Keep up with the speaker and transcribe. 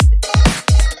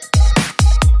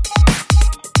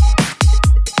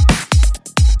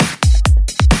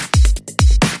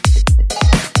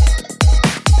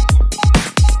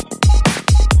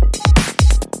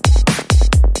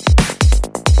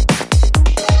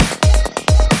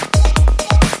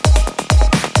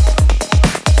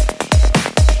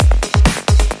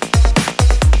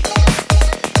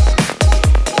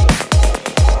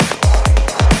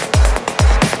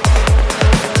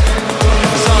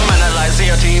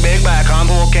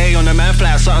man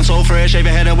flat, something so fresh. Shave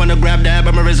your head, I wanna grab that,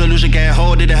 but my resolution can't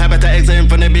hold it. The habit to exit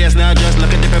from the BS now. Just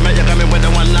look at different, you're coming with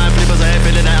the one line. Flippers ahead,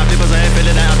 fill it out, flippers ahead, fill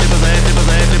it out, flippers ahead, flippers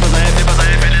ahead, flippers ahead, flippers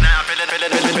ahead, fill it out,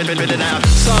 fill it out.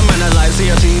 Some man I like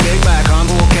CFT, big back, I'm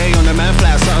okay on the man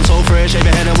flat, something so fresh. Shave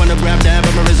your head, I wanna grab that,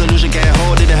 but my resolution can't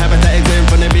hold it. The habit to exit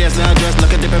from the BS now. Just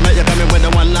look at different, you're coming with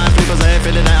the one line. Flippers ahead,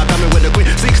 fill it out, coming with the queen.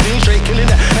 16 straight, killing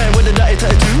that, and with the dirty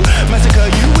tattoo. Massacre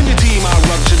you and your team, I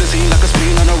rub to the scene like a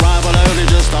spleen on arrival. I only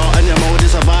just start and your mode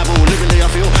is survival. Literally I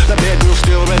feel the bed will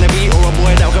still run a beat or a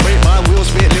boy that can break my wheel.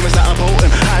 Spit lyrics that are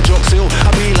potent, hydroxyl. I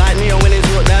be like Neo when they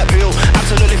took that pill.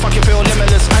 Absolutely fucking feel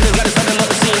limitless. I just gotta stand and look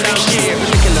the scene down. Shit,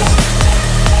 ridiculous.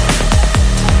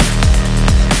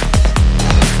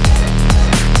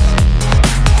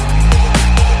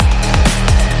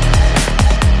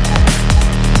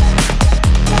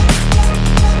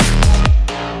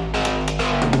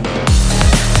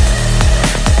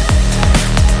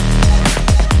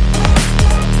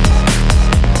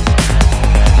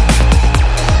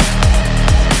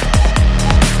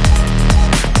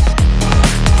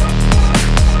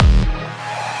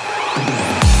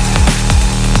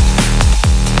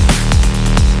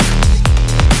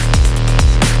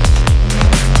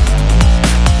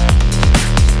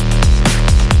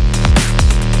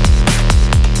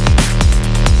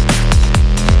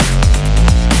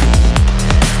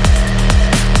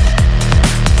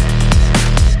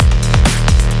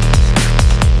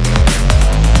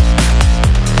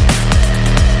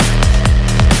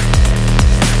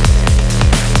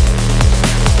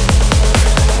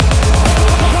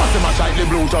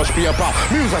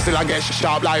 Music still I get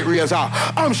sharp like razor.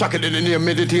 I'm shocking in the name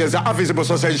meditator. A visible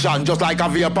sensation just like a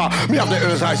vapor. Me have the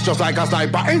earth's eyes just like a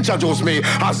sniper. Introduce me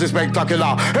as the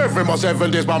spectacular. Every month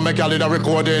 7 days man make a little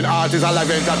recording. Artist a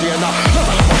live entertainer. Not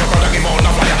a motherfucker give on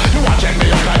the fire. You want check me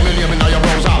out like million in your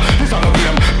browser. This on the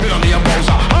game, me on the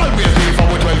browser. Always leave for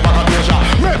with 12 pack of Asia.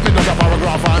 Make me do the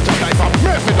paragraph and just like up.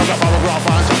 Make me do the paragraph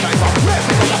and just like up. Make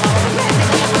me do the paragraph.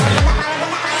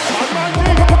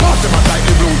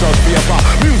 Just paper.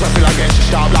 Music still I get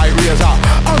sharp like razor.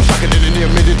 I'm shocking in the name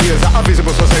meditator. A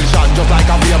visible sensation just like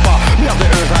a vapor. Me have the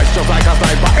earth's eyes just like a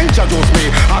sniper. Introduce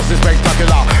me as the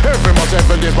spectacular. Every month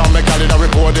 7 days man make a little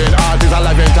recording. Artist a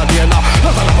live entertainer.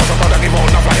 Not a motherfucker give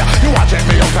on the fire. You want check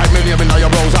me out like million in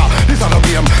your browser. This on the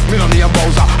game, me on the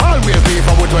browser. Always leave